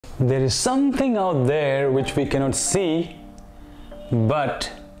There is something out there which we cannot see,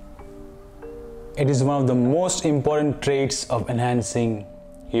 but it is one of the most important traits of enhancing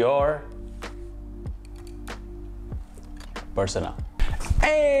your persona.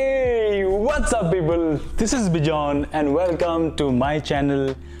 Hey, what's up people? This is Bijan and welcome to my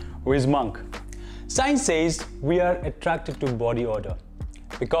channel WhizMonk. Science says we are attracted to body odor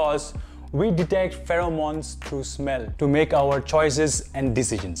because we detect pheromones through smell to make our choices and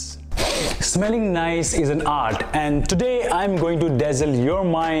decisions. Smelling nice is an art, and today I'm going to dazzle your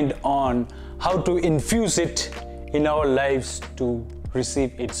mind on how to infuse it in our lives to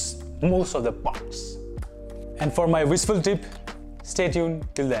receive its most of the parts. And for my Whizful tip, stay tuned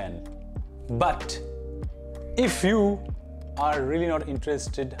till the end. But if you are really not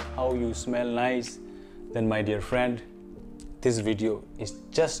interested how you smell nice, then my dear friend, this video is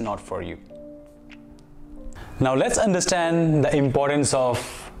just not for you. Now let's understand the importance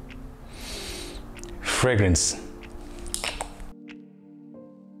of fragrance.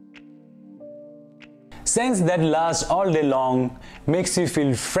 Scents that last all day long makes you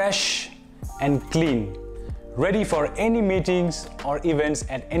feel fresh and clean, ready for any meetings or events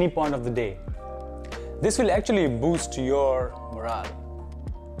at any point of the day. This will actually boost your morale.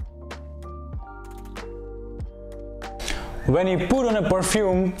 When you put on a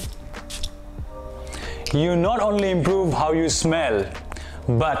perfume, you not only improve how you smell,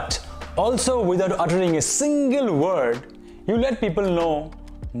 but also without uttering a single word, you let people know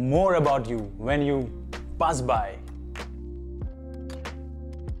more about you when you pass by.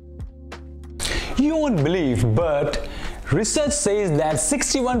 You won't believe, but research says that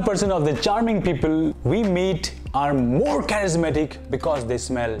 61% of the charming people we meet are more charismatic because they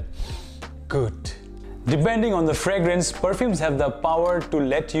smell good. Depending on the fragrance, perfumes have the power to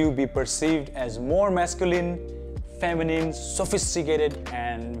let you be perceived as more masculine, feminine, sophisticated,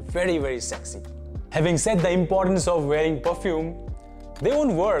 and very, very sexy. Having said the importance of wearing perfume, they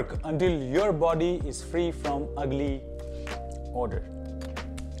won't work until your body is free from ugly odor.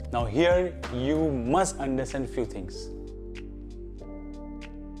 Now here you must understand few things.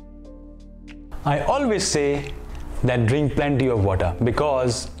 I always say that drink plenty of water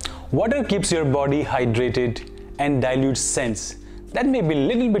because water keeps your body hydrated and dilutes scents that may be a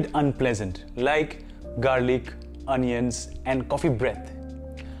little bit unpleasant, like garlic, onions, and coffee breath.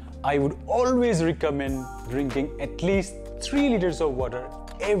 I would always recommend drinking at least 3 liters of water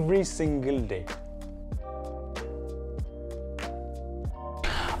every single day.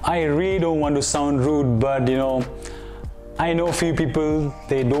 I really don't want to sound rude, but I know few people,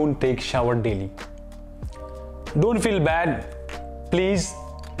 they don't take shower daily. Don't feel bad, please,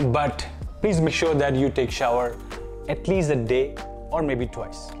 but please make sure that you take shower at least a day or maybe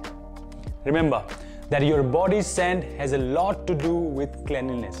twice. Remember that your body's scent has a lot to do with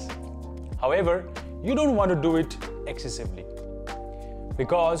cleanliness. However, you don't want to do it excessively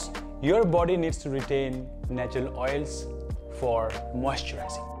because your body needs to retain natural oils for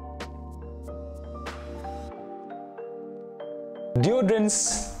moisturizing.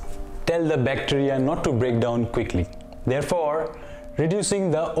 Deodorants tell the bacteria not to break down quickly, therefore reducing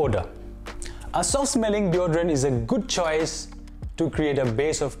the odor. A soft-smelling deodorant is a good choice to create a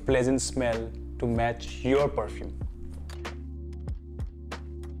base of pleasant smell to match your perfume.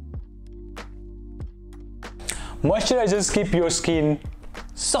 Moisturizers keep your skin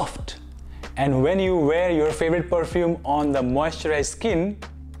soft, and when you wear your favorite perfume on the moisturized skin,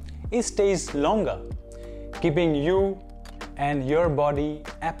 it stays longer, keeping you and your body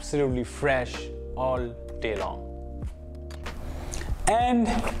absolutely fresh all day long. And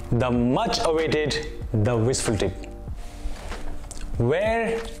the much awaited the Whizful tip.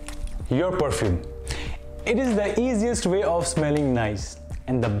 Wear your perfume. It is the easiest way of smelling nice,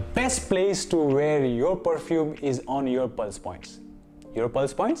 and the best place to wear your perfume is on your pulse points. Your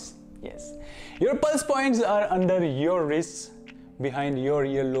pulse points? Yes. Your pulse points are under your wrists, behind your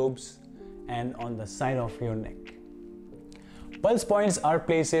earlobes, and on the side of your neck. Pulse points are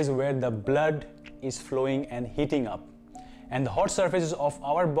places where the blood is flowing and heating up, and the hot surfaces of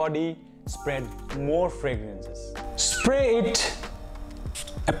our body spread more fragrances. Spray it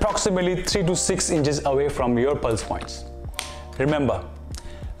approximately 3 to 6 inches away from your pulse points. Remember,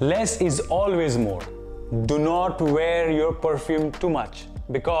 less is always more. Do not wear your perfume too much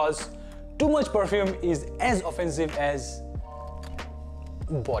because too much perfume is as offensive as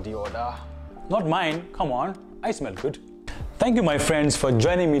body odor. Not mine, come on, I smell good. Thank you my friends for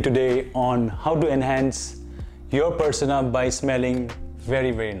joining me today on how to enhance your persona by smelling very,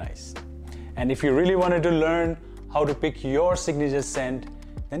 very nice. And if you really wanted to learn how to pick your signature scent,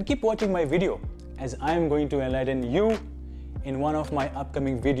 then keep watching my video as I am going to enlighten you in one of my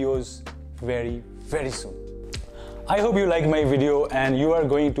upcoming videos very soon. I hope you like my video and you are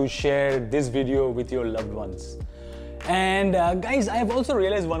going to share this video with your loved ones. And guys, I have also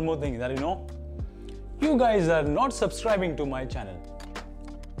realized one more thing, that you guys are not subscribing to my channel.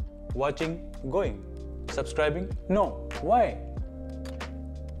 Watching, going. Subscribing, no. Why?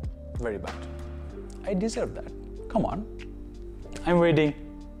 Very bad. I deserve that. Come on. I'm waiting.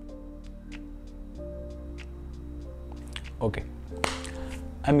 Okay.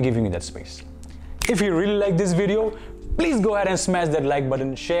 I'm giving you that space. If you really like this video, please go ahead and smash that like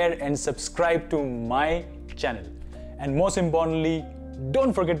button, share and subscribe to my channel. And most importantly,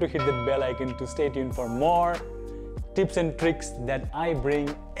 don't forget to hit that bell icon to stay tuned for more tips and tricks that I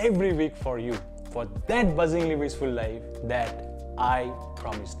bring every week for you, for that buzzingly wishful life that I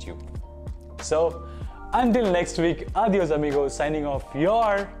promised you. So, until next week, adios amigos, signing off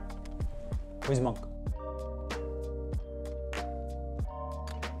your WhizMonk.